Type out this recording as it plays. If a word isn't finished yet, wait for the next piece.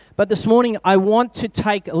But this morning, I want to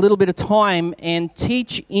take a little bit of time and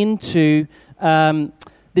teach into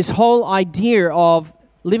this whole idea of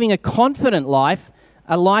living a confident life,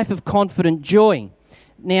 a life of confident joy.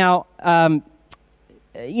 Now,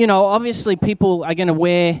 obviously people are going to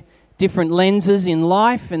wear different lenses in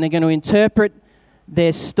life, and they're going to interpret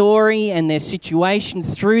their story and their situation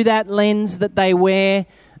through that lens that they wear.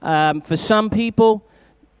 For some people,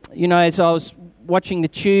 as I was watching the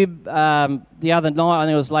Tube the other night, I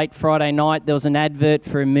think it was late Friday night, there was an advert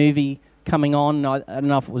for a movie coming on. I don't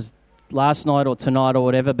know if it was last night or tonight or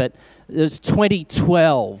whatever, but it was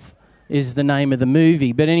 2012 is the name of the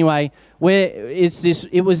movie. But anyway,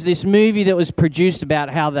 it was this movie that was produced about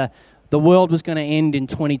how the world was going to end in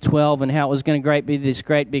 2012 and how it was going to be this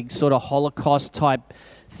great big sort of Holocaust type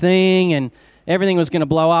thing, and everything was going to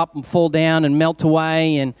blow up and fall down and melt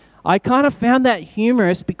away. And I kind of found that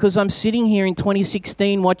humorous because I'm sitting here in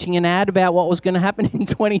 2016 watching an ad about what was going to happen in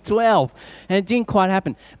 2012, and it didn't quite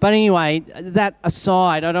happen. But anyway, that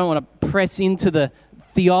aside, I don't want to press into the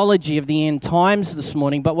theology of the end times this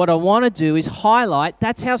morning, but what I want to do is highlight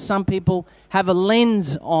that's how some people have a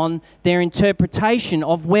lens on their interpretation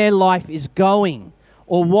of where life is going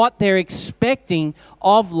or what they're expecting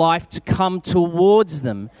of life to come towards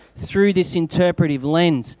them through this interpretive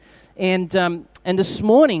lens. And this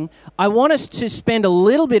morning, I want us to spend a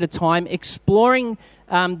little bit of time exploring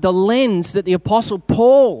the lens that the Apostle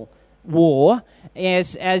Paul wore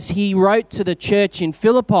as he wrote to the church in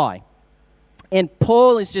Philippi. And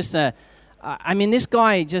Paul is just this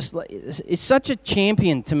guy just is such a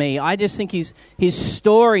champion to me. I just think his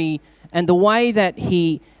story and the way that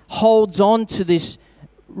he holds on to this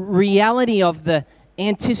reality of the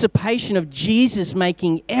anticipation of Jesus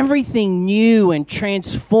making everything new and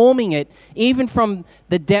transforming it, even from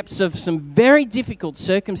the depths of some very difficult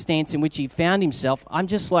circumstance in which he found himself. I'm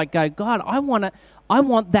just like, God, I want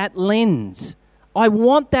that lens. I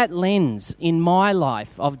want that lens in my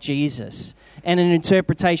life of Jesus and an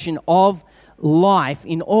interpretation of life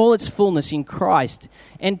in all its fullness in Christ.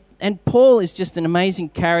 And Paul is just an amazing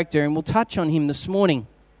character, and we'll touch on him this morning.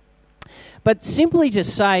 But simply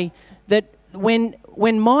just say that when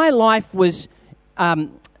my life was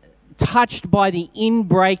touched by the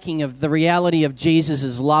inbreaking of the reality of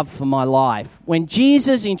Jesus' love for my life, when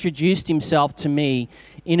Jesus introduced himself to me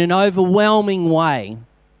in an overwhelming way,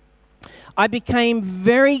 I became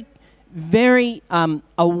very, very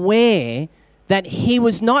aware that he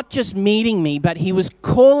was not just meeting me, but he was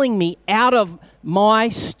calling me out of my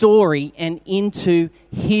story and into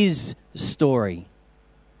his story.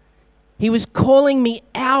 He was calling me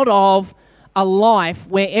out of a life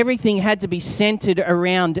where everything had to be centered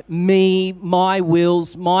around me, my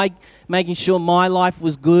wills, making sure my life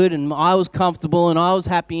was good and I was comfortable and I was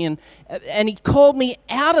happy. And he called me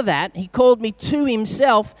out of that. He called me to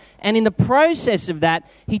himself. And in the process of that,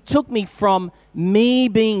 he took me from me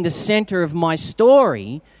being the center of my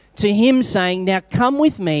story to him saying, now come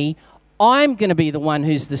with me. I'm going to be the one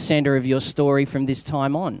who's the center of your story from this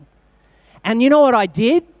time on. And you know what I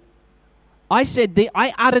did?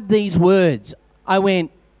 I uttered these words. I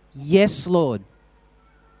went, yes, Lord.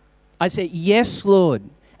 I said, yes, Lord.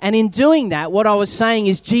 And in doing that, what I was saying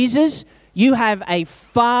is, Jesus, you have a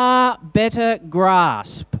far better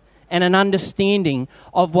grasp and an understanding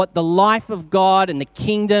of what the life of God and the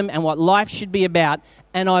kingdom and what life should be about,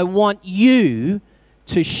 and I want you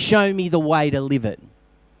to show me the way to live it.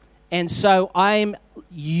 And so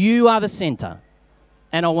you are the center,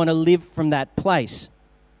 and I want to live from that place.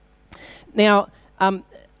 Now,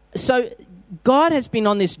 so God has been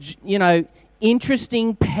on this,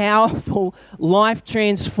 interesting, powerful,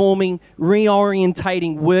 life-transforming,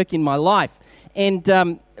 reorientating work in my life.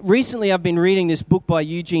 And recently I've been reading this book by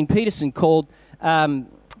Eugene Peterson called The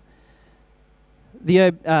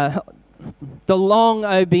Long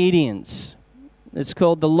Obedience. It's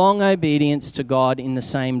called The Long Obedience to God in the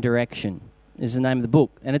Same Direction, is the name of the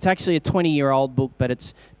book. And it's actually a 20-year-old book, but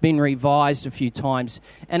it's been revised a few times.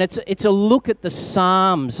 And it's a look at the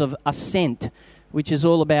Psalms of Ascent, which is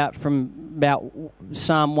all about from about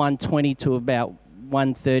Psalm 120 to about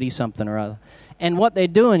 130 something or other. And what they're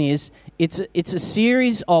doing is it's a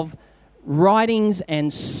series of writings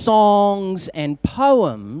and songs and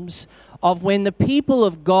poems of when the people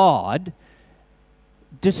of God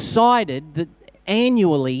decided that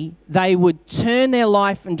annually they would turn their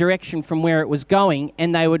life and direction from where it was going,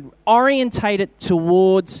 and they would orientate it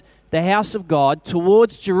towards the house of God,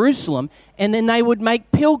 towards Jerusalem, and then they would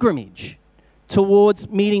make pilgrimage towards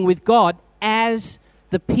meeting with God as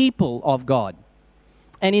the people of God.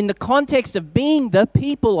 And in the context of being the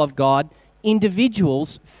people of God,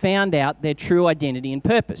 individuals found out their true identity and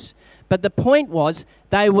purpose. But the point was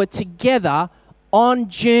they were together on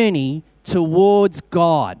journey towards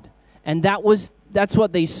God. And that's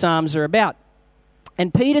what these Psalms are about.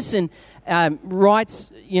 And Peterson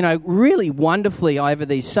writes, really wonderfully over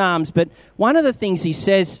these Psalms. But one of the things he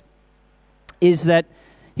says is that,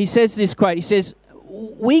 he says this quote, he says,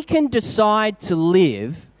 "We can decide to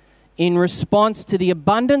live in response to the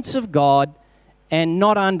abundance of God and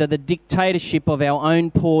not under the dictatorship of our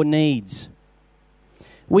own poor needs.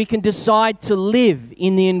 We can decide to live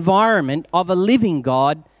in the environment of a living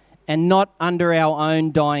God and not under our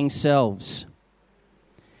own dying selves."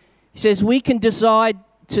 He says, "We can decide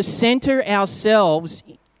to center ourselves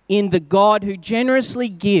in the God who generously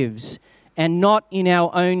gives and not in our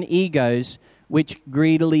own egos, which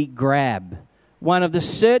greedily grab. One of the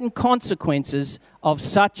certain consequences of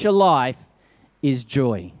such a life is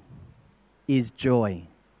joy." Is joy.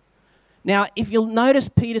 Now, if you'll notice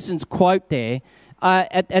Peterson's quote there,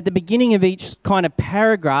 at the beginning of each kind of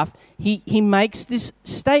paragraph, he makes this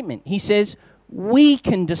statement. He says, we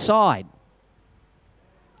can decide.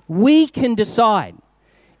 We can decide.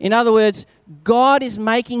 In other words, God is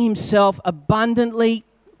making himself abundantly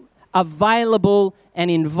available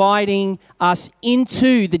and inviting us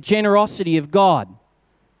into the generosity of God.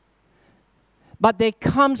 But there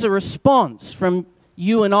comes a response from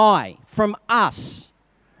you and I, from us,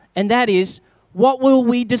 and that is, what will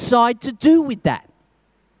we decide to do with that?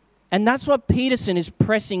 And that's what Peterson is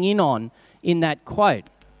pressing in on in that quote.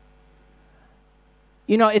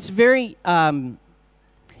 It's very,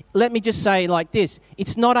 let me just say like this,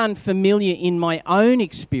 it's not unfamiliar in my own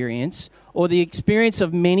experience or the experience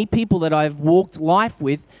of many people that I've walked life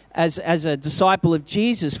with as a disciple of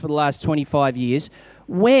Jesus for the last 25 years,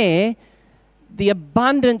 where the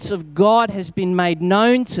abundance of God has been made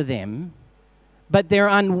known to them, but they're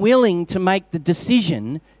unwilling to make the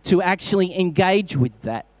decision to actually engage with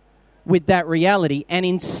that reality, and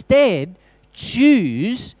instead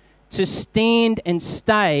choose to stand and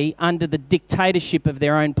stay under the dictatorship of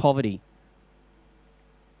their own poverty.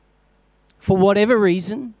 For whatever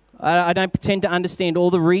reason, I don't pretend to understand all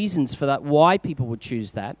the reasons for that, why people would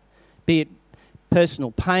choose that, be it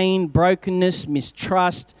personal pain, brokenness,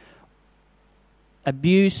 mistrust,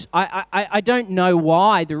 abuse. I don't know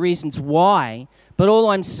why, the reasons why, but all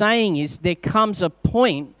I'm saying is there comes a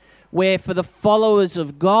point where for the followers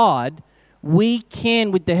of God, we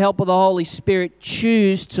can, with the help of the Holy Spirit,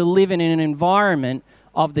 choose to live in an environment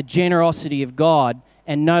of the generosity of God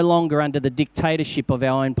and no longer under the dictatorship of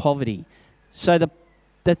our own poverty. So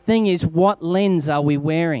the thing is, what lens are we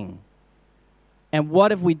wearing? And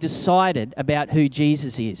what have we decided about who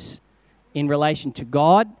Jesus is in relation to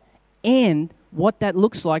God and what that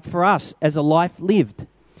looks like for us as a life lived?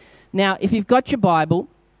 Now, if you've got your Bible,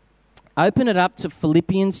 open it up to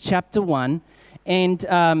Philippians chapter 1,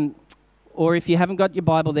 and or if you haven't got your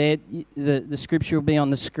Bible there, the scripture will be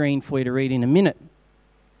on the screen for you to read in a minute.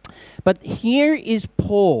 But here is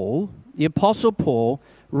Paul, the Apostle Paul,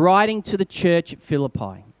 writing to the church at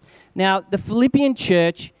Philippi. Now, the Philippian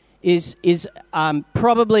church is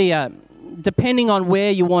probably, depending on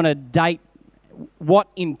where you want to date what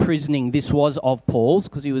imprisoning this was of Paul's,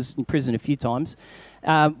 because he was in prison a few times,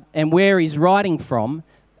 and where he's writing from.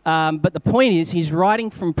 But the point is, he's writing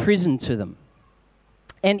from prison to them.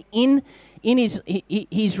 And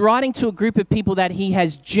he's writing to a group of people that he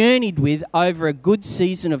has journeyed with over a good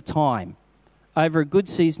season of time. And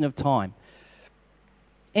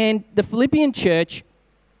the Philippian church,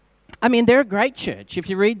 they're a great church. If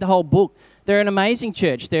you read the whole book, they're an amazing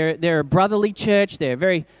church. They're a brotherly church. They're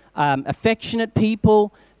very affectionate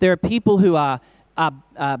people. There are people who are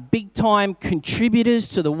big-time contributors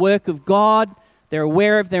to the work of God. They're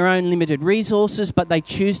aware of their own limited resources, but they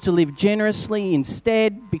choose to live generously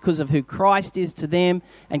instead because of who Christ is to them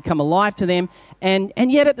and come alive to them. And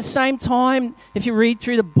yet at the same time, if you read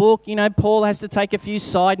through the book, Paul has to take a few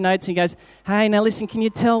side notes. He goes, hey, now listen, can you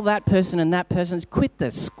tell that person and that person, quit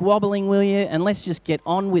the squabbling, will you? And let's just get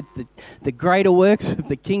on with the greater works of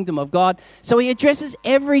the kingdom of God. So he addresses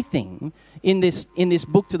everything in this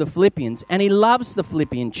book to the Philippians, and he loves the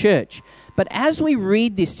Philippian church. But as we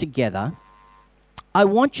read this together, I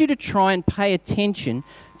want you to try and pay attention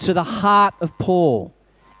to the heart of Paul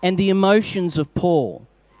and the emotions of Paul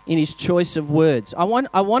in his choice of words. I want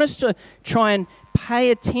us to try and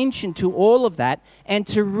pay attention to all of that and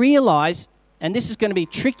to realize, and this is going to be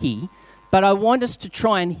tricky, but I want us to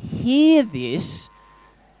try and hear this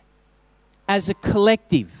as a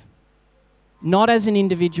collective, not as an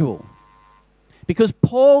individual. Because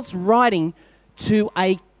Paul's writing to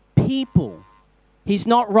a people. He's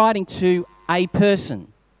not writing to a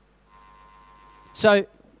person. So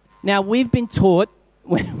now we've been taught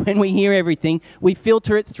when we hear everything, we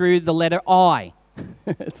filter it through the letter I.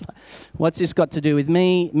 It's like, what's this got to do with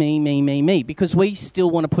me? Because we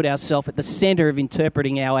still want to put ourselves at the center of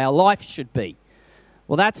interpreting how our life should be.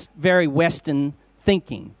 Well, that's very Western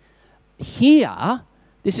thinking. Here,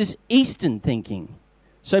 this is Eastern thinking.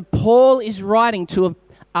 So Paul is writing to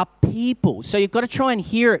a people. So you've got to try and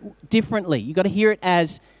hear it differently. You've got to hear it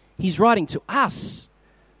as he's writing to us.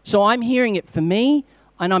 So I'm hearing it for me,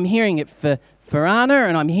 and I'm hearing it for Anna,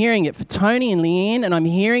 and I'm hearing it for Tony and Leanne, and I'm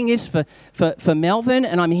hearing this for Melvin,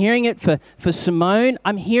 and I'm hearing it for Simone.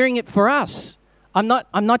 I'm hearing it for us. I'm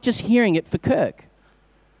not just hearing it for Kirk.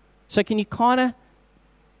 So can you kind of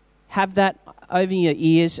have that over your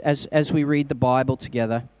ears as we read the Bible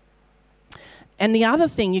together? And the other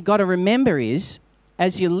thing you've got to remember is,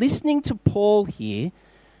 as you're listening to Paul here,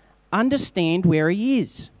 understand where he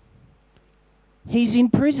is. He's in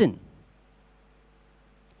prison.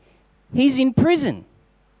 He's in prison.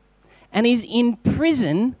 And he's in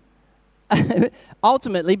prison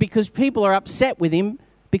ultimately because people are upset with him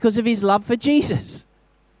because of his love for Jesus.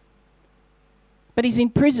 But he's in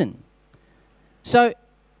prison. So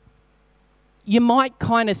you might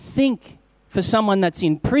kind of think for someone that's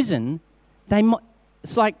in prison,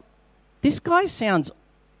 it's like, this guy sounds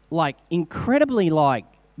like incredibly like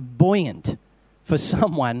buoyant for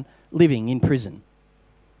someone living in prison.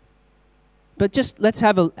 But just let's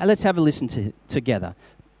have a listen together.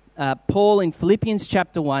 Paul in Philippians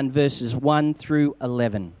chapter 1, verses 1 through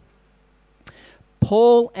 11.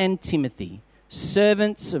 Paul and Timothy,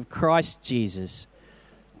 servants of Christ Jesus,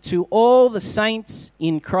 to all the saints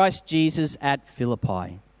in Christ Jesus at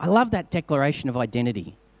Philippi. I love that declaration of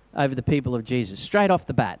identity over the people of Jesus, straight off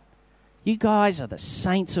the bat. You guys are the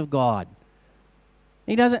saints of God.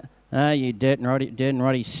 He doesn't, you dirt and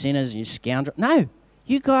rotty sinners, you scoundrel. No,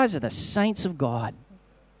 you guys are the saints of God.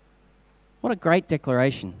 What a great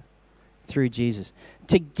declaration through Jesus.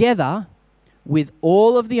 Together with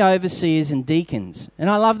all of the overseers and deacons. And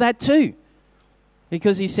I love that too.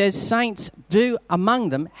 Because he says saints do among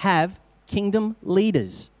them have kingdom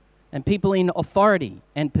leaders and people in authority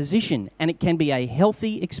and position. And it can be a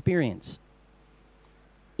healthy experience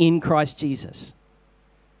in Christ Jesus.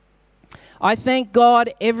 I thank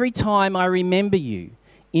God every time I remember you.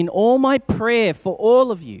 In all my prayer for all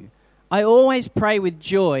of you, I always pray with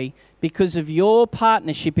joy because of your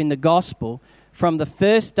partnership in the gospel from the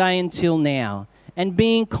first day until now, and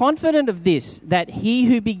being confident of this, that he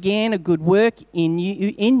who began a good work in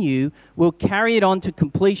you will carry it on to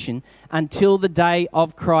completion until the day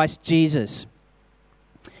of Christ Jesus.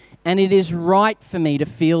 And it is right for me to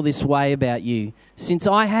feel this way about you, since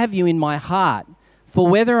I have you in my heart. For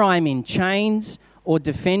whether I'm in chains or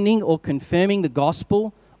defending or confirming the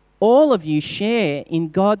gospel, all of you share in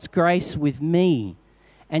God's grace with me.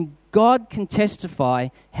 And God can testify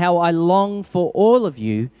how I long for all of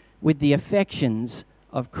you with the affections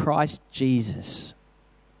of Christ Jesus.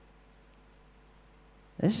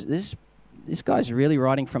 This guy's really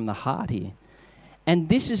writing from the heart here. And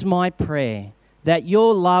this is my prayer, that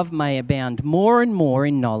your love may abound more and more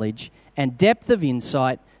in knowledge and depth of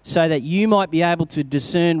insight, so that you might be able to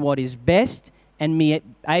discern what is best and be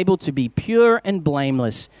able to be pure and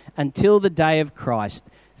blameless until the day of Christ,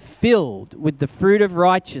 filled with the fruit of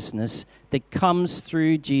righteousness that comes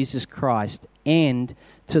through Jesus Christ, and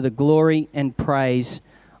to the glory and praise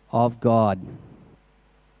of God.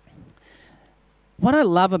 What I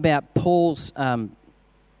love about Paul's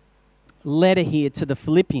letter here to the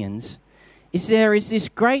Philippians is there is this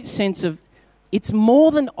great sense of, it's more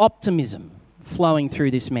than optimism flowing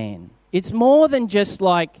through this man. It's more than just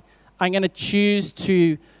like, I'm going to choose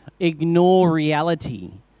to ignore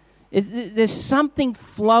reality. There's something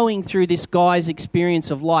flowing through this guy's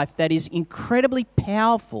experience of life that is incredibly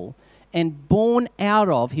powerful and born out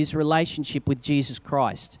of his relationship with Jesus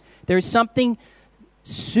Christ. There is something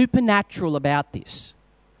supernatural about this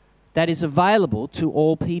that is available to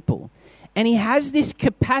all people. And he has this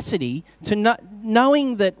capacity to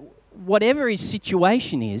knowing that whatever his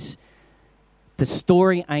situation is, the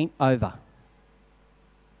story ain't over.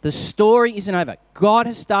 The story isn't over. God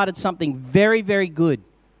has started something very, very good.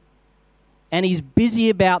 And he's busy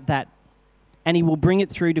about that. And he will bring it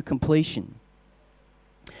through to completion.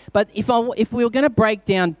 But if we were going to break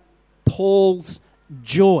down Paul's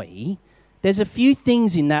joy, there's a few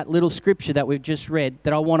things in that little scripture that we've just read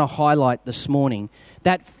that I want to highlight this morning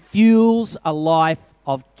that fuels a life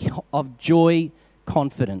of joy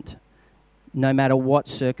confident, no matter what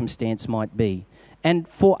circumstance might be. And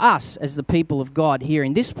for us as the people of God here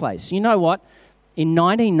in this place, you know what? In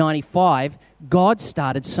 1995, God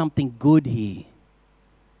started something good here.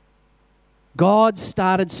 God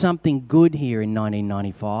started something good here in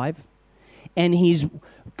 1995, and He's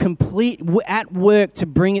at work to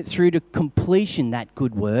bring it through to completion, that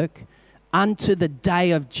good work, unto the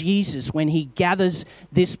day of Jesus, when He gathers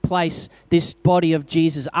this place, this body of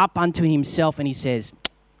Jesus, up unto Himself, and He says,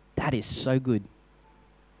 that is so good.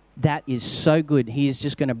 That is so good. He is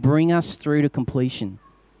just going to bring us through to completion.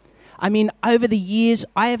 I mean, over the years,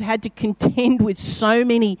 I have had to contend with so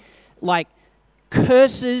many,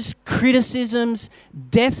 curses, criticisms,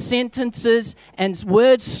 death sentences, and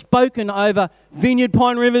words spoken over Vineyard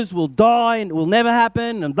Pine Rivers will die and it will never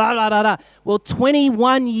happen, and blah, blah, blah, blah. Well,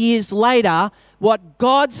 21 years later, what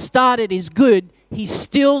God started is good. He's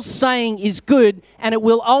still saying is good, and it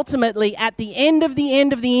will ultimately, at the end of the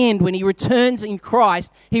end of the end, when He returns in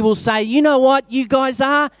Christ, He will say, you know what you guys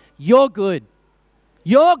are? You're good.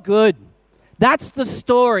 You're good. That's the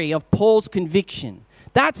story of Paul's conviction.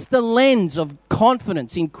 That's the lens of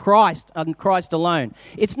confidence in Christ and Christ alone.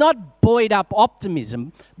 It's not buoyed up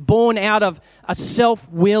optimism born out of a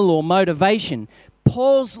self-will or motivation.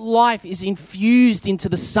 Paul's life is infused into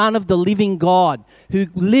the Son of the living God, who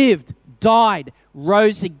lived, died,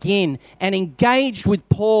 rose again, and engaged with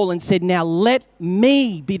Paul and said, now let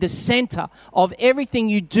me be the center of everything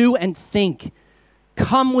you do and think.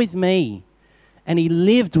 Come with me. And he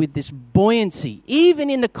lived with this buoyancy, even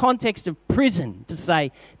in the context of prison, to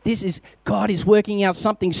say, God is working out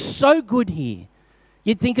something so good here.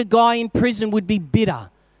 You'd think a guy in prison would be bitter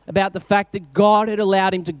about the fact that God had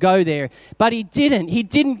allowed him to go there. But he didn't. He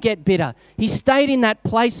didn't get bitter. He stayed in that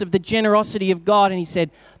place of the generosity of God, and he said,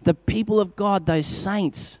 the people of God, those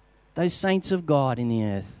saints of God in the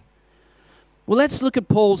earth. Well, let's look at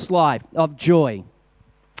Paul's life of joy.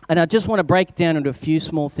 And I just want to break it down into a few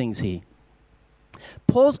small things here.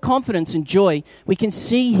 Paul's confidence and joy, we can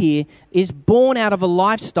see here, is born out of a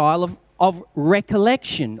lifestyle of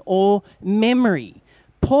recollection or memory.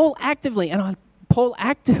 Paul actively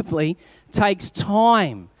takes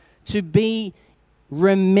time to be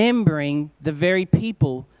remembering the very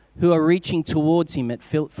people who are reaching towards him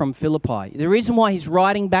from Philippi. The reason why he's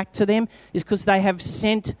writing back to them is because they have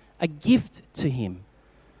sent a gift to him.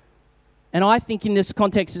 And I think in this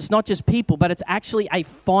context, it's not just people, but it's actually a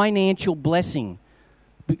financial blessing.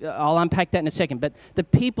 I'll unpack that in a second. But the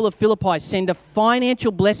people of Philippi send a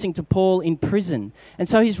financial blessing to Paul in prison. And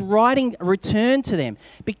so he's writing a return to them.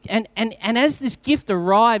 And as this gift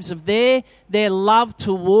arrives of their love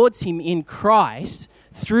towards him in Christ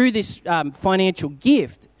through this financial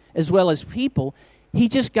gift, as well as people, he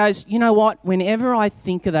just goes, you know what? Whenever I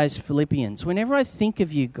think of those Philippians, whenever I think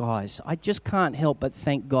of you guys, I just can't help but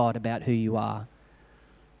thank God about who you are.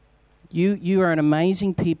 You are an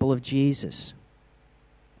amazing people of Jesus.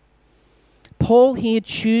 Paul here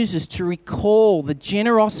chooses to recall the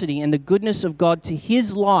generosity and the goodness of God to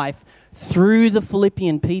his life through the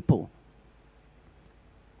Philippian people.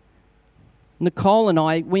 Nicole and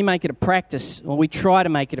I, we make it a practice, or we try to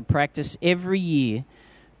make it a practice every year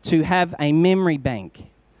to have a memory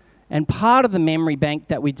bank. And part of the memory bank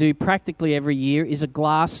that we do practically every year is a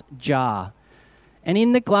glass jar. And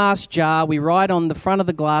in the glass jar, we write on the front of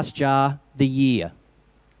the glass jar the year.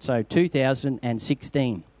 So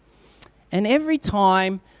 2016. And every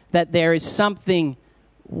time that there is something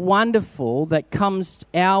wonderful that comes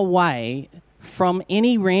our way from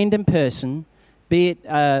any random person, be it,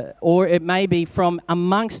 or it may be from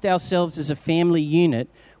amongst ourselves as a family unit,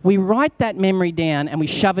 we write that memory down and we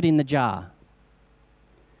shove it in the jar.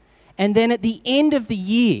 And then at the end of the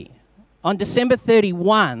year, on December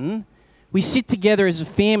 31, we sit together as a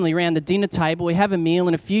family around the dinner table, we have a meal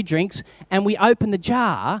and a few drinks, and we open the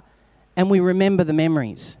jar and we remember the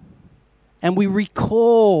memories. And we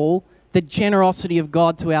recall the generosity of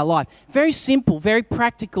God to our life. Very simple, very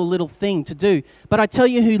practical little thing to do. But I tell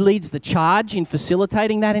you who leads the charge in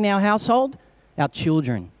facilitating that in our household? Our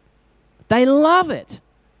children. They love it.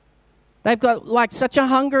 They've got such a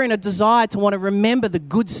hunger and a desire to want to remember the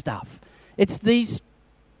good stuff. It's these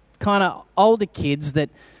kind of older kids that,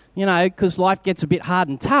 because life gets a bit hard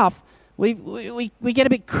and tough, we get a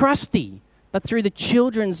bit crusty. But through the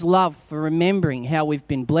children's love for remembering how we've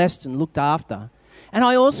been blessed and looked after. And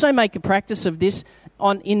I also make a practice of this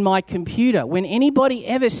in my computer. When anybody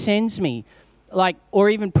ever sends me, or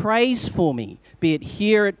even prays for me, be it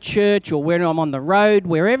here at church or when I'm on the road,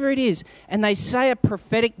 wherever it is, and they say a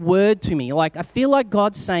prophetic word to me, I feel like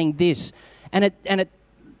God's saying this, and it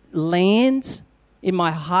lands in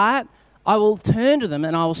my heart, I will turn to them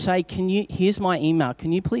and I will say, here's my email.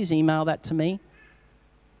 Can you please email that to me?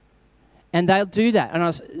 And they'll do that,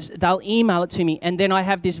 and they'll email it to me, and then I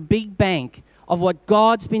have this big bank of what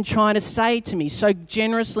God's been trying to say to me so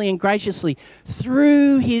generously and graciously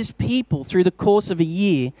through his people through the course of a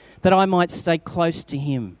year, that I might stay close to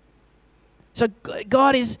him. So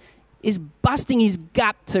God is busting his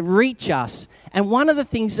gut to reach us. And one of the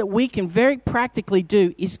things that we can very practically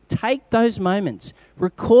do is take those moments,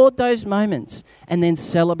 record those moments, and then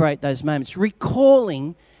celebrate those moments,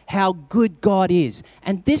 recalling how good God is.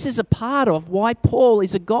 And this is a part of why Paul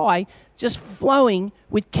is a guy just flowing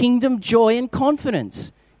with kingdom joy and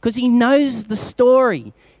confidence, because he knows the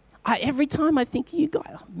story. Every time I think of you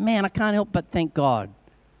guys, man, I can't help but thank God.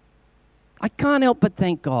 I can't help but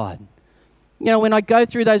thank God. You know, when I go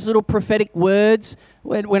through those little prophetic words,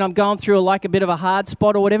 when I'm going through a bit of a hard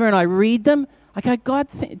spot or whatever, and I read them, I go, God,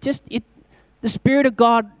 the Spirit of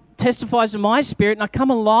God testifies to my spirit, and I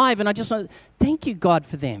come alive, and I just want, thank you, God,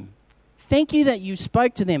 for them. Thank you that you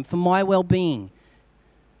spoke to them for my well-being.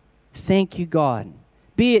 Thank you, God.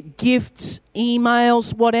 Be it gifts,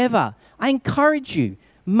 emails, whatever. I encourage you,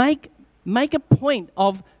 make a point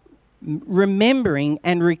of remembering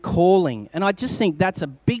and recalling. And I just think that's a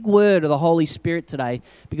big word of the Holy Spirit today,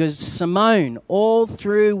 because Simone, all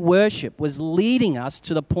through worship, was leading us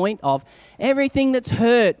to the point of everything that's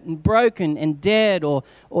hurt and broken and dead or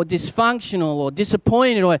dysfunctional or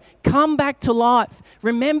disappointed, or come back to life.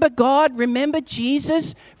 Remember God, remember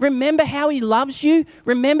Jesus, remember how he loves you,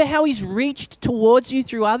 remember how he's reached towards you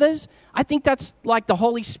through others. I think that's like the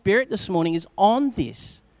Holy Spirit this morning is on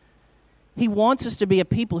this. He wants us to be a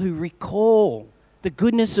people who recall the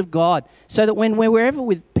goodness of God, so that when we're wherever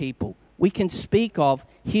with people, we can speak of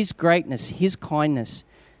his greatness, his kindness.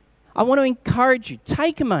 I want to encourage you,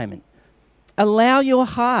 take a moment. Allow your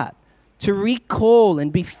heart to recall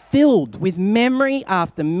and be filled with memory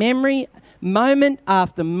after memory, moment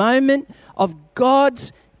after moment of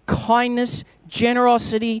God's kindness,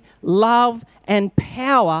 generosity, love, and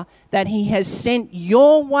power that he has sent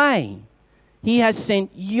your way. He has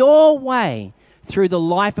sent your way through the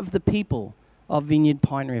life of the people of Vineyard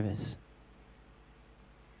Pine Rivers.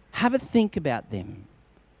 Have a think about them.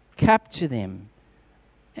 Capture them.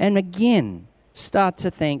 And again, start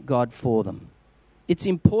to thank God for them. It's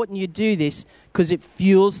important you do this because it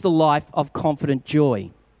fuels the life of confident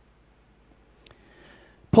joy.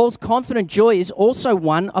 Paul's confident joy is also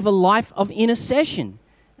one of a life of intercession.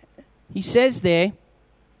 He says there,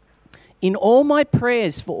 in all my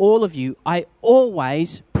prayers for all of you, I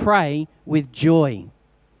always pray with joy.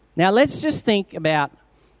 Now let's just think about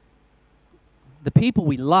the people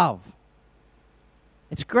we love.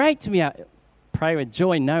 It's great to be able to pray with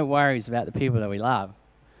joy, no worries about the people that we love.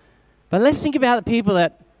 But let's think about the people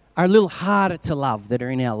that are a little harder to love that are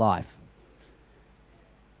in our life.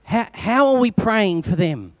 How are we praying for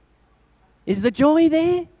them? Is the joy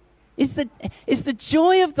there? Is the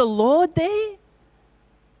joy of the Lord there?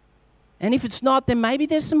 And if it's not, then maybe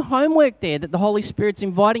there's some homework there that the Holy Spirit's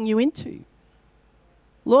inviting you into.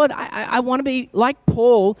 Lord, I want to be like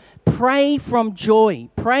Paul, pray from joy.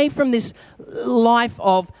 Pray from this life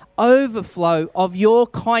of overflow of your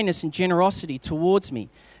kindness and generosity towards me.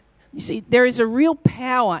 You see, there is a real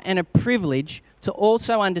power and a privilege to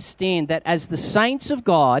also understand that as the saints of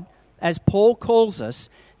God, as Paul calls us,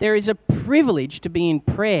 there is a privilege to be in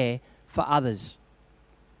prayer for others.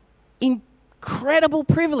 Incredible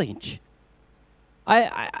privilege.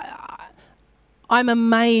 I'm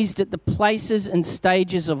amazed at the places and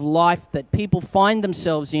stages of life that people find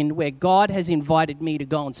themselves in where God has invited me to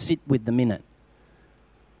go and sit with them in it.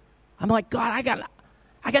 I'm like, God,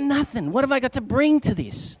 I got nothing. What have I got to bring to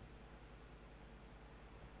this?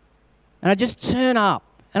 And I just turn up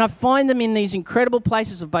and I find them in these incredible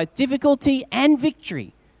places of both difficulty and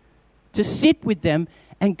victory to sit with them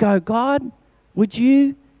and go, God, would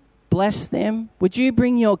you bless them? Would you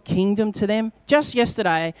bring your kingdom to them? Just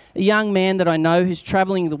yesterday, a young man that I know who's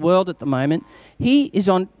traveling the world at the moment, he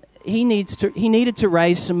needed to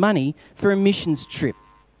raise some money for a missions trip.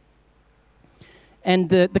 And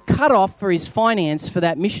the cutoff for his finance for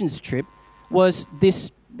that missions trip was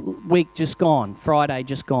this week just gone, Friday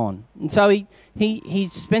just gone. And so he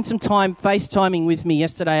spent some time FaceTiming with me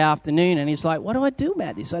yesterday afternoon, and he's like, what do I do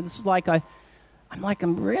about this? So this is like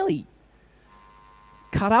I'm really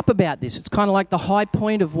cut up about this. It's kind of like the high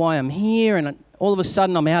point of why I'm here, and all of a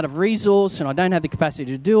sudden I'm out of resource and I don't have the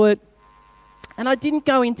capacity to do it. And I didn't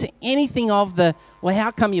go into anything of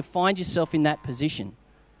how come you find yourself in that position?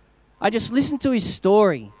 I just listened to his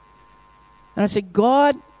story and I said,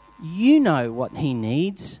 God, you know what he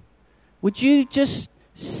needs. Would you just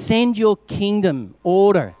send your kingdom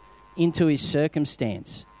order into his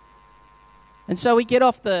circumstance? And so we get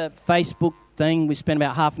off the Facebook thing. We spent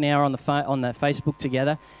about half an hour on the Facebook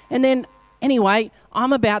together. And then, anyway,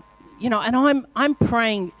 I'm about, and I'm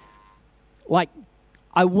praying, like,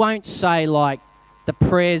 I won't say like the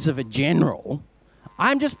prayers of a general.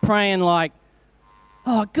 I'm just praying like,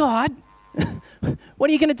 oh God, what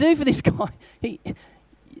are you going to do for this guy?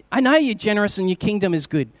 I know you're generous and your kingdom is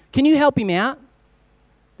good. Can you help him out?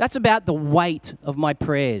 That's about the weight of my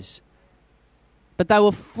prayers. But they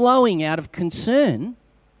were flowing out of concern.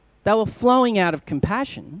 They were flowing out of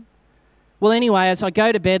compassion. Well, anyway, as I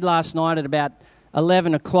go to bed last night at about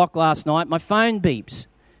 11 o'clock last night, my phone beeps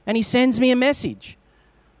and he sends me a message.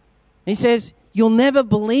 He says, "You'll never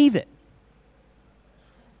believe it."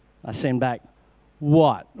 I send back,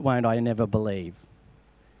 "What won't I never believe?"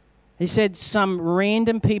 He said, "Some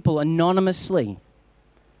random people anonymously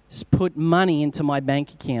put money into my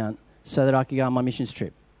bank account so that I could go on my missions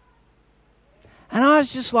trip." And I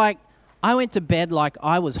was just like, I went to bed like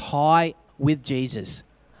I was high with Jesus.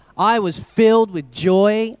 I was filled with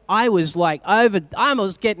joy. I was like I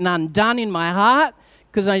was getting undone in my heart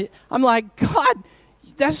because I'm like, God,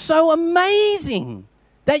 that's so amazing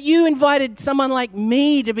that you invited someone like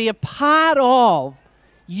me to be a part of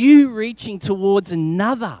you reaching towards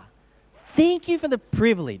another. Thank you for the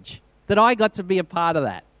privilege that I got to be a part of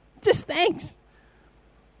that. Just thanks.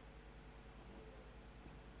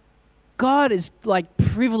 God has like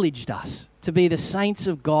privileged us to be the saints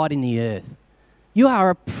of God in the earth. You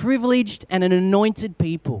are a privileged and an anointed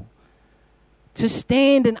people to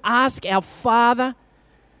stand and ask our Father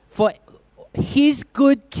for His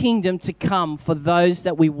good kingdom to come for those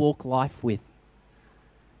that we walk life with.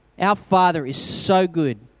 Our Father is so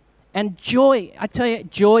good. And joy, I tell you,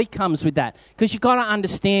 joy comes with that. Because you've got to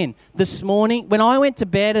understand, this morning, when I went to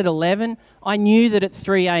bed at 11, I knew that at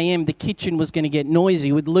 3 a.m. the kitchen was going to get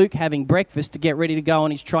noisy with Luke having breakfast to get ready to go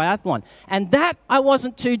on his triathlon. And that I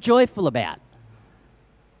wasn't too joyful about.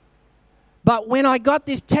 But when I got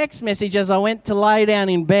this text message as I went to lay down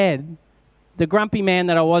in bed, the grumpy man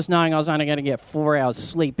that I was, knowing I was only going to get 4 hours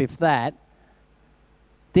sleep, if that,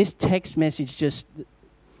 this text message just...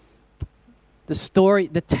 the story,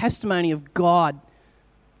 the testimony of God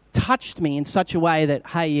touched me in such a way that,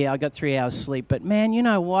 hey, yeah, I got 3 hours sleep, but man, you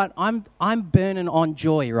know what? I'm burning on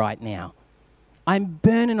joy right now. I'm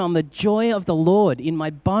burning on the joy of the Lord in my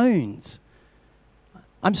bones.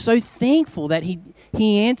 I'm so thankful that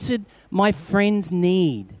He answered my friend's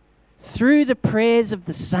need through the prayers of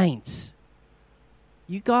the saints.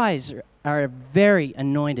 You guys are a very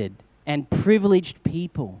anointed and privileged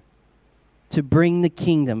people to bring the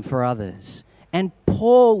kingdom for others. And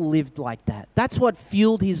Paul lived like that. That's what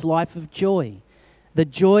fueled his life of joy. The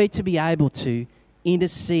joy to be able to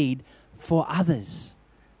intercede for others.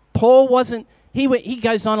 Paul wasn't, he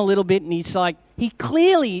goes on a little bit and he's like, he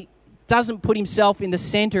clearly doesn't put himself in the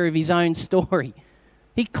center of his own story.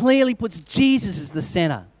 He clearly puts Jesus as the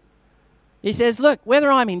center. He says, look, whether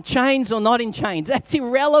I'm in chains or not in chains, that's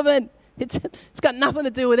irrelevant. It's got nothing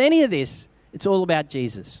to do with any of this. It's all about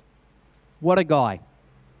Jesus. What a guy.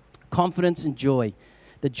 Confidence and joy,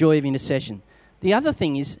 the joy of intercession. The other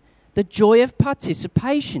thing is the joy of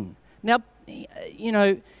participation. Now, you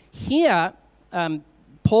know, here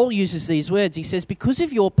Paul uses these words. He says, because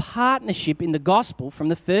of your partnership in the gospel from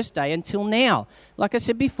the first day until now. Like I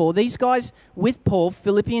said before, these guys with Paul,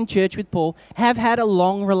 Philippian church with Paul, have had a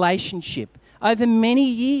long relationship over many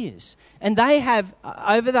years. And they have,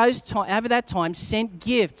 over that time, sent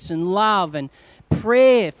gifts and love and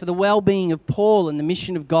prayer for the well-being of Paul and the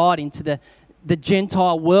mission of God into the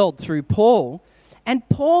Gentile world through Paul. And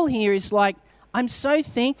Paul here is like, I'm so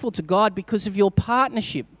thankful to God because of your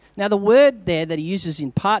partnership. Now, the word there that he uses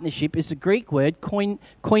in partnership is the Greek word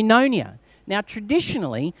koinonia. Now,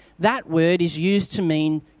 traditionally, that word is used to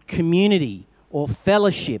mean community or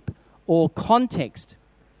fellowship or context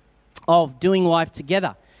of doing life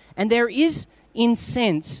together. And there is, in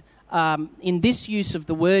this use of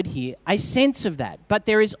the word here, a sense of that. But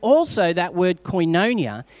there is also that word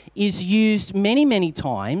koinonia is used many, many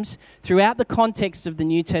times throughout the context of the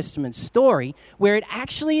New Testament story, where it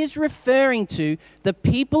actually is referring to the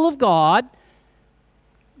people of God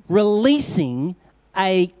releasing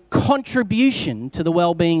a contribution to the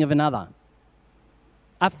well-being of another.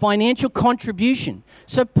 A financial contribution.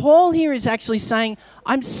 So Paul here is actually saying,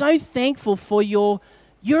 I'm so thankful for you're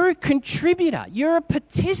a contributor. You're a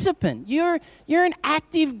participant. You're an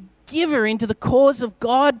active giver into the cause of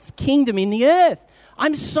God's kingdom in the earth.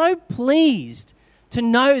 I'm so pleased to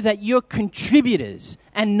know that you're contributors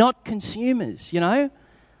and not consumers, you know?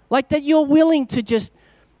 Like that you're willing to just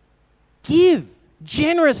give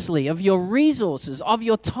generously of your resources, of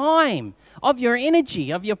your time, of your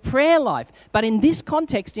energy, of your prayer life. But in this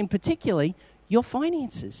context in particular, your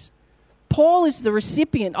finances. Paul is the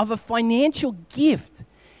recipient of a financial gift.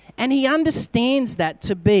 And he understands that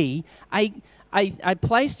to be a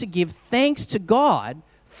place to give thanks to God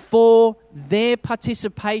for their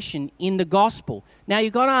participation in the gospel. Now,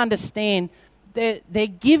 you've got to understand that they're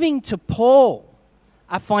giving to Paul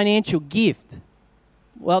a financial gift.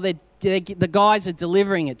 Well, the guys are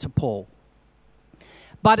delivering it to Paul.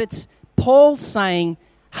 But it's Paul saying,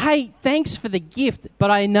 hey, thanks for the gift,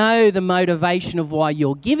 but I know the motivation of why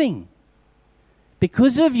you're giving.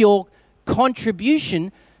 Because of your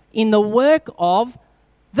contribution in the work of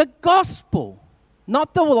the gospel.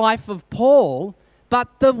 Not the life of Paul,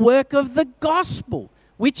 but the work of the gospel,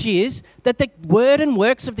 which is that the word and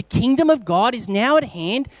works of the kingdom of God is now at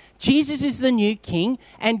hand. Jesus is the new king,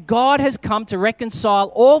 and God has come to reconcile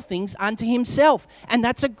all things unto himself. And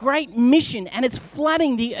that's a great mission, and it's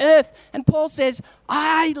flooding the earth. And Paul says,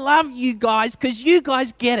 I love you guys because you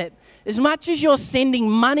guys get it. As much as you're sending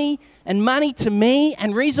money to me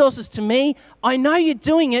and resources to me, I know you're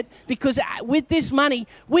doing it because with this money,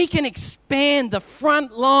 we can expand the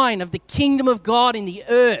front line of the kingdom of God in the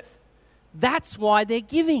earth. That's why they're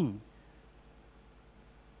giving.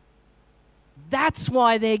 That's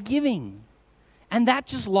why they're giving. And that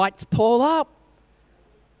just lights Paul up.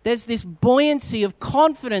 There's this buoyancy of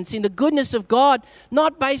confidence in the goodness of God,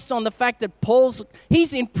 not based on the fact that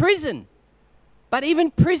he's in prison. But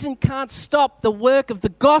even prison can't stop the work of the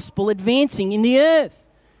gospel advancing in the earth.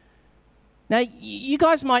 Now, you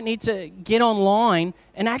guys might need to get online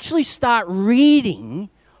and actually start reading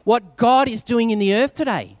what God is doing in the earth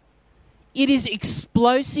today. It is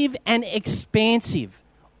explosive and expansive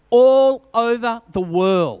all over the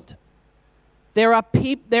world. There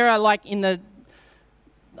are like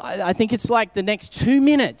I think it's like the next 2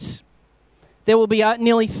 minutes, there will be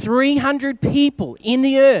nearly 300 people in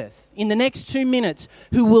the earth in the next 2 minutes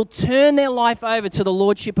who will turn their life over to the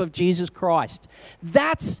Lordship of Jesus Christ.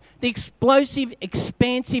 That's the explosive,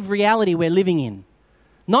 expansive reality we're living in.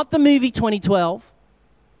 Not the movie 2012.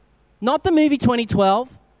 Not the movie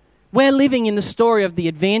 2012. We're living in the story of the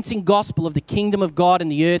advancing gospel of the kingdom of God in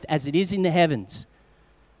the earth as it is in the heavens.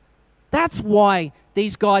 That's why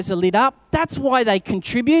these guys are lit up. That's why they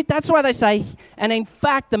contribute. That's why they say, and in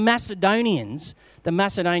fact, the Macedonians,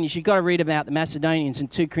 you've got to read about the Macedonians in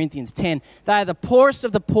 2 Corinthians 10. They are the poorest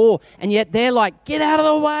of the poor, and yet they're like, get out of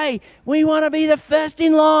the way. We want to be the first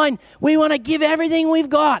in line. We want to give everything we've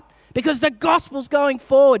got because the gospel's going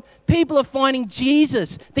forward. People are finding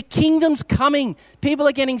Jesus. The kingdom's coming. People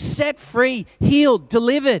are getting set free, healed,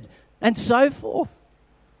 delivered, and so forth.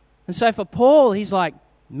 And so for Paul, he's like,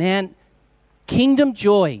 man, kingdom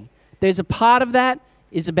joy. There's a part of that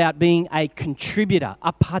is about being a contributor,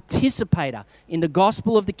 a participator in the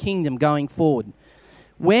gospel of the kingdom going forward.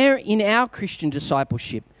 Where in our Christian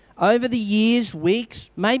discipleship, over the years, weeks,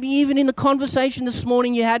 maybe even in the conversation this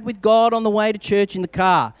morning you had with God on the way to church in the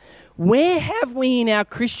car, where have we in our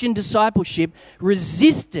Christian discipleship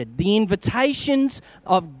resisted the invitations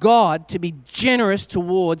of God to be generous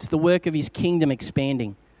towards the work of his kingdom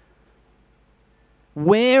expanding?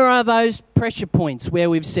 Where are those pressure points where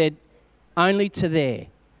we've said, only to there?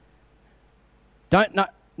 I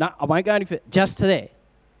won't go any further, just to there.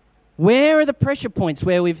 Where are the pressure points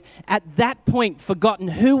where we've, at that point, forgotten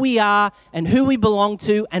who we are and who we belong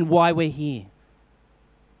to and why we're here?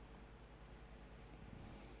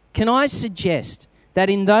 Can I suggest that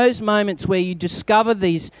in those moments where you discover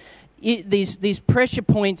these pressure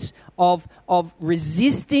points of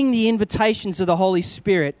resisting the invitations of the Holy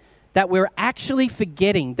Spirit, that we're actually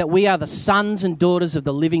forgetting that we are the sons and daughters of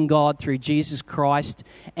the living God through Jesus Christ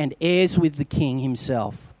and heirs with the King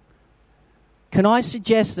himself? Can I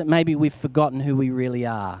suggest that maybe we've forgotten who we really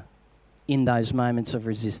are in those moments of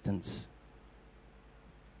resistance?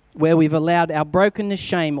 Where we've allowed our brokenness,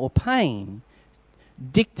 shame, or pain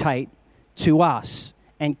dictate to us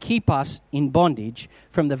and keep us in bondage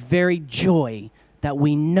from the very joy that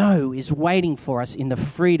we know is waiting for us in the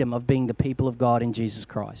freedom of being the people of God in Jesus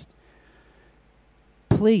Christ.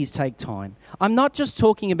 Please take time. I'm not just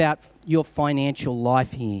talking about your financial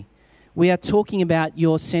life here. We are talking about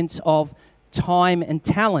your sense of time and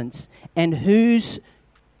talents and whose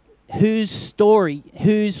story,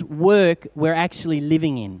 whose work we're actually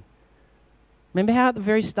living in. Remember how at the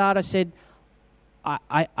very start I said,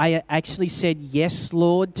 I actually said yes,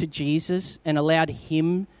 Lord, to Jesus and allowed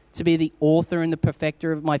him to be the author and the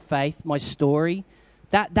perfecter of my faith, my story?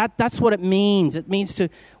 That's what it means. It means to,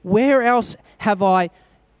 where else have I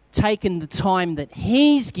taken the time that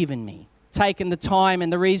he's given me, taken the time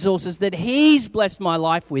and the resources that he's blessed my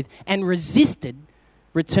life with, and resisted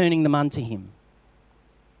returning them unto him?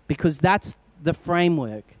 Because that's the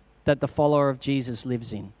framework that the follower of Jesus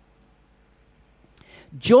lives in.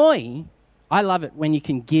 Joy, I love it when you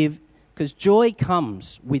can give, because joy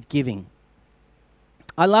comes with giving.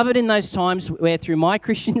 I love it in those times where through my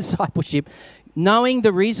Christian discipleship, knowing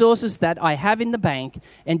the resources that I have in the bank,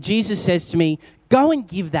 and Jesus says to me, go and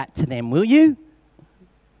give that to them, will you?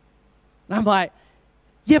 And I'm like,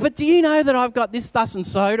 yeah, but do you know that I've got this, thus, and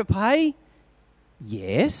so to pay?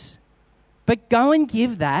 Yes, but go and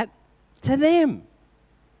give that to them.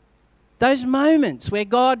 Those moments where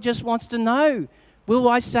God just wants to know, will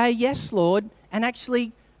I say yes, Lord, and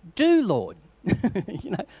actually do, Lord?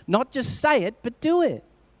 Not just say it, but do it.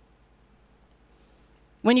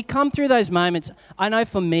 When you come through those moments, I know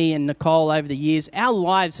for me and Nicole over the years, our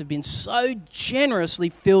lives have been so generously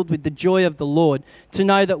filled with the joy of the Lord to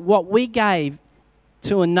know that what we gave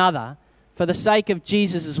to another for the sake of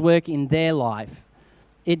Jesus' work in their life,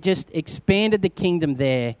 it just expanded the kingdom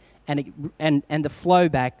there, and the flow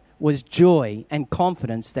back was joy and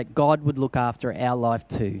confidence that God would look after our life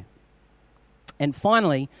too. And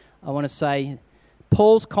finally, I want to say,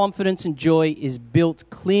 Paul's confidence and joy is built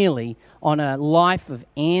clearly on a life of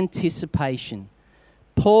anticipation.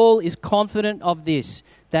 Paul is confident of this,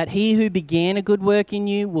 that he who began a good work in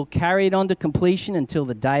you will carry it on to completion until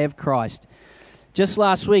the day of Christ. Just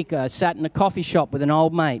last week, I sat in a coffee shop with an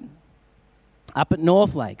old mate up at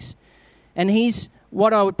North Lakes, and he's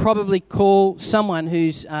what I would probably call someone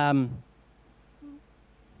who's gone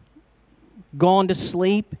to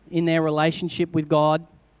sleep in their relationship with God.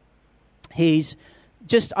 He's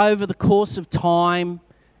just over the course of time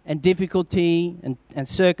and difficulty and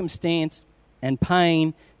circumstance and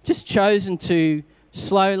pain, just chosen to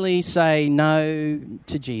slowly say no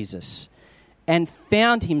to Jesus and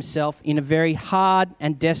found himself in a very hard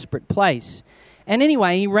and desperate place. And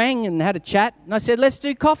anyway, he rang and had a chat, and I said, let's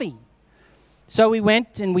do coffee. So we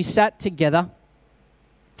went and we sat together.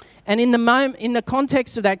 And in the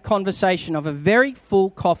context of that conversation of a very full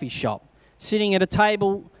coffee shop, sitting at a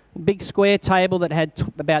table, a big square table that had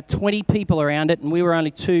about 20 people around it, and we were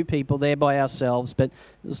only 2 people there by ourselves, but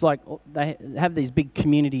it was like they have these big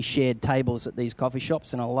community shared tables at these coffee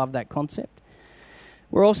shops, and I love that concept.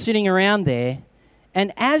 We're all sitting around there,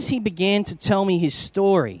 and as he began to tell me his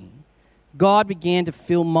story, God began to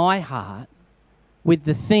fill my heart with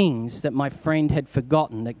the things that my friend had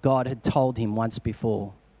forgotten that God had told him once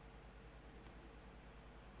before.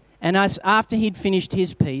 And after he'd finished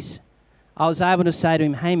his piece, I was able to say to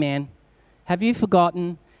him, hey man, have you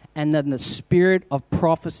forgotten? And then the spirit of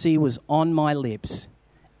prophecy was on my lips.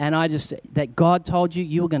 And I just, that God told you,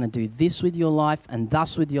 you were going to do this with your life and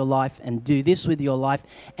thus with your life and do this with your life.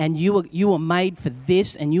 And you were made for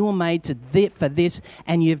this and you were made for this,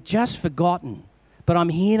 and you've just forgotten. But I'm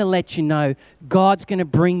here to let you know God's going to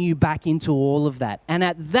bring you back into all of that. And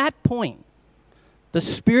at that point, the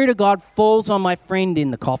Spirit of God falls on my friend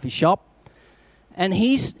in the coffee shop, and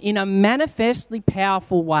he's in a manifestly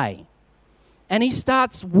powerful way. And he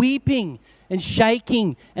starts weeping and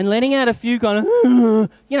shaking and letting out a few kind of,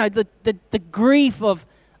 the grief of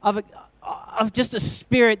just a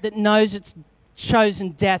spirit that knows it's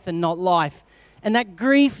chosen death and not life. And that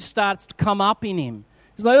grief starts to come up in him.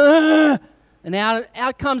 He's like, Ugh! And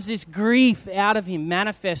out comes this grief out of him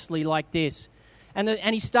manifestly like this. And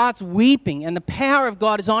he starts weeping, and the power of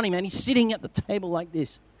God is on him, and he's sitting at the table like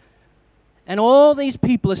this. And all these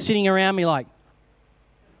people are sitting around me like,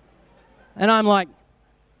 and I'm like,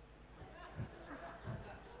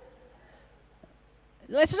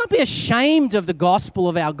 let's not be ashamed of the gospel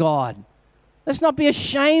of our God. Let's not be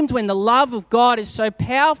ashamed when the love of God is so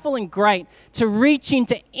powerful and great to reach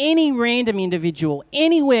into any random individual,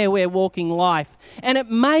 anywhere we're walking life. And it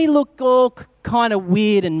may look all kind of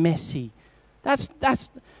weird and messy.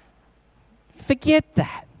 Forget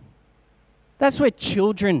that. That's where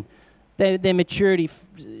children, their maturity,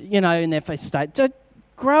 in their first state. So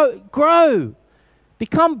grow.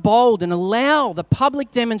 Become bold and allow the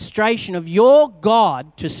public demonstration of your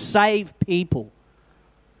God to save people.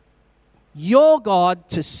 Your God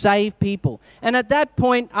to save people. And at that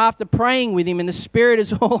point, after praying with him, and the Spirit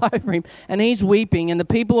is all over him, and he's weeping, and the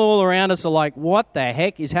people all around us are like, what the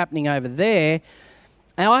heck is happening over there?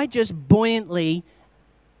 And I just buoyantly,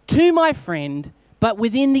 to my friend, but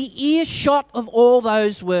within the earshot of all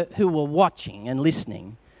those who were watching and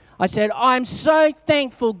listening, I said, I'm so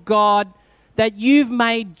thankful, God, that you've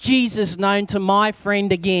made Jesus known to my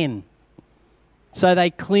friend again. So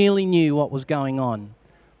they clearly knew what was going on.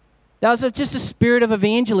 There was just a spirit of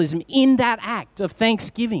evangelism in that act of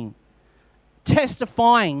thanksgiving,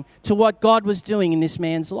 testifying to what God was doing in this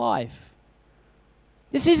man's life.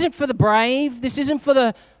 This isn't for the brave. This isn't for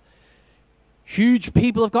the huge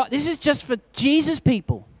people of God. This is just for Jesus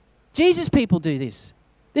people. Jesus people do this.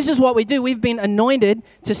 This is what we do. We've been anointed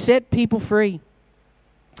to set people free.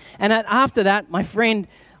 And after that, my friend,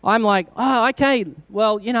 I'm like, oh, okay,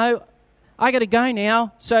 well, I got to go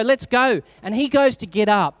now, so let's go. And he goes to get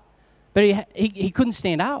up, but he couldn't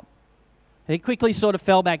stand up. He quickly sort of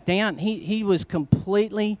fell back down. He was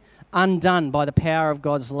completely undone by the power of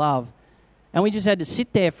God's love. And we just had to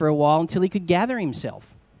sit there for a while until he could gather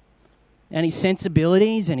himself and his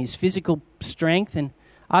sensibilities and his physical strength. And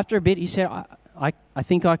after a bit, he said, I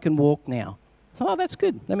think I can walk now. So, oh, that's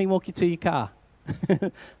good. Let me walk you to your car.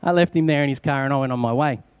 I left him there in his car and I went on my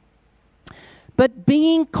way. But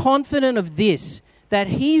being confident of this, that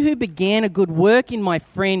he who began a good work in my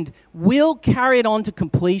friend will carry it on to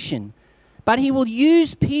completion, but he will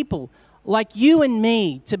use people like you and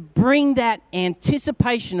me to bring that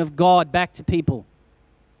anticipation of God back to people.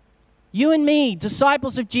 You and me,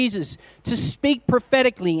 disciples of Jesus, to speak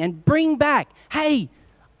prophetically and bring back, hey,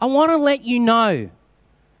 I want to let you know.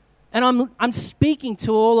 And I'm speaking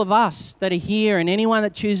to all of us that are here and anyone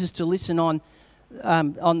that chooses to listen on the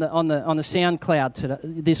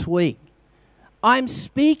SoundCloud this week. I'm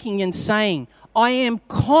speaking and saying, I am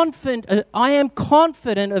confident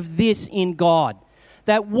of this in God,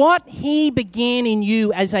 that what he began in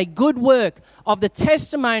you as a good work of the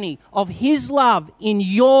testimony of his love in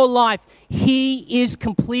your life, he is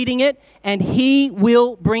completing it and he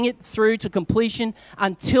will bring it through to completion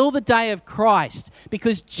until the day of Christ,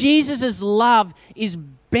 because Jesus' love is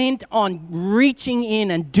bent on reaching in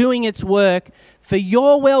and doing its work for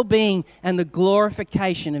your well-being and the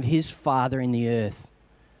glorification of his Father in the earth.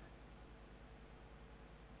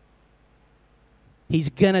 He's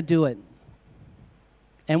going to do it.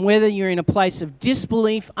 And whether you're in a place of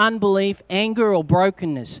disbelief, unbelief, anger, or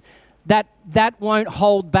brokenness, that won't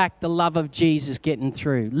hold back the love of Jesus getting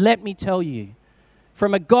through. Let me tell you,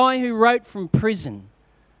 from a guy who wrote from prison,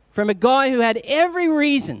 from a guy who had every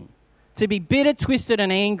reason to be bitter, twisted,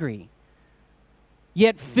 and angry,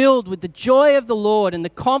 yet filled with the joy of the Lord and the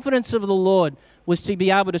confidence of the Lord, was to be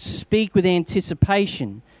able to speak with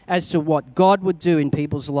anticipation as to what God would do in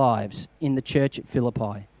people's lives in the church at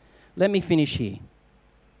Philippi. Let me finish here.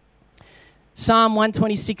 Psalm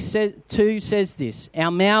 126:2 says this,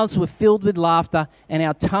 our mouths were filled with laughter and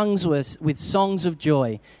our tongues were with songs of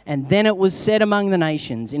joy. And then it was said among the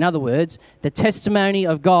nations, in other words, the testimony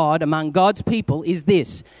of God among God's people is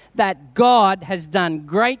this, that God has done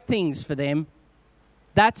great things for them.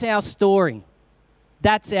 That's our story.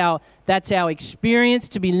 That's our experience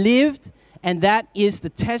to be lived. And that is the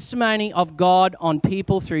testimony of God on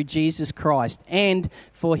people through Jesus Christ and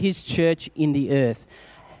for his church in the earth.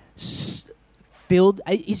 Filled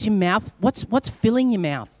is your mouth? What's filling your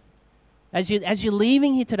mouth? As you're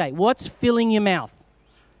leaving here today, what's filling your mouth?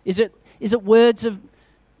 Is it words of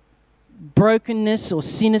brokenness or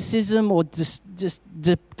cynicism or just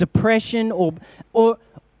depression or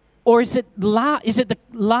is it the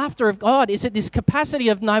laughter of God? Is it this capacity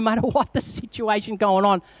of no matter what the situation going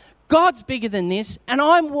on, God's bigger than this, and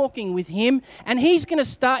I'm walking with him, and he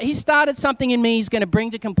started something in me he's going to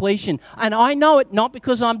bring to completion. And I know it not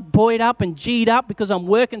because I'm buoyed up and G'd up, because I'm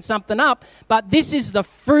working something up, but this is the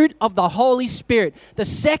fruit of the Holy Spirit. The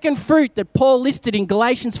second fruit that Paul listed in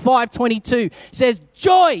Galatians 5:22 says,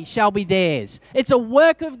 joy shall be theirs. It's a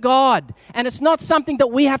work of God, and it's not something that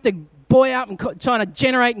we have to buoy up and trying to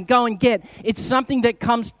generate and go and get. It's something that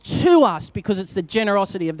comes to us because it's the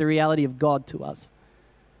generosity of the reality of God to us.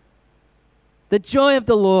 The joy of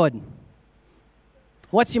the Lord.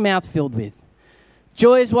 What's your mouth filled with?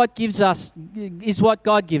 Joy is what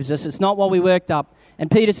God gives us. It's not what we worked up. And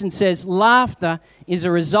Peterson says, laughter is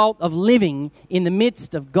a result of living in the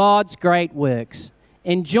midst of God's great works.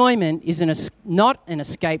 Enjoyment is not an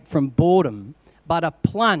escape from boredom, but a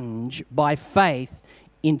plunge by faith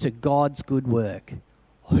into God's good work.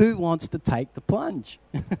 Who wants to take the plunge?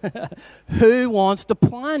 Who wants to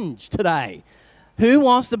plunge today? Who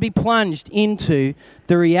wants to be plunged into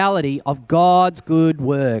the reality of God's good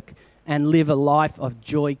work and live a life of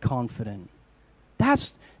joy confident?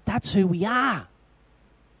 That's who we are.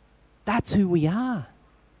 That's who we are.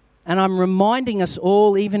 And I'm reminding us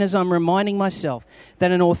all, even as I'm reminding myself,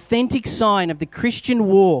 that an authentic sign of the Christian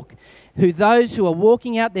walk, those who are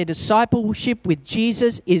walking out their discipleship with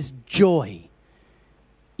Jesus, is joy.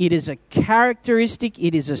 It is a characteristic,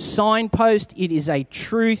 it is a signpost, it is a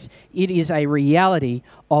truth, it is a reality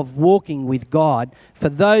of walking with God for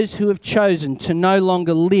those who have chosen to no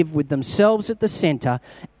longer live with themselves at the center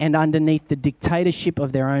and underneath the dictatorship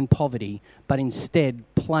of their own poverty, but instead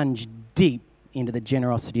plunge deep into the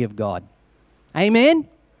generosity of God. Amen?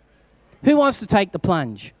 Who wants to take the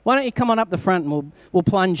plunge? Why don't you come on up the front and we'll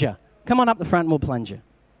plunge you. Come on up the front and we'll plunge you.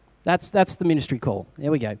 That's the ministry call.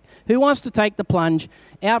 There we go. Who wants to take the plunge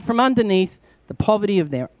out from underneath the poverty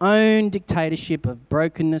of their own dictatorship of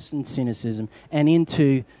brokenness and cynicism and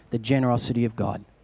into the generosity of God?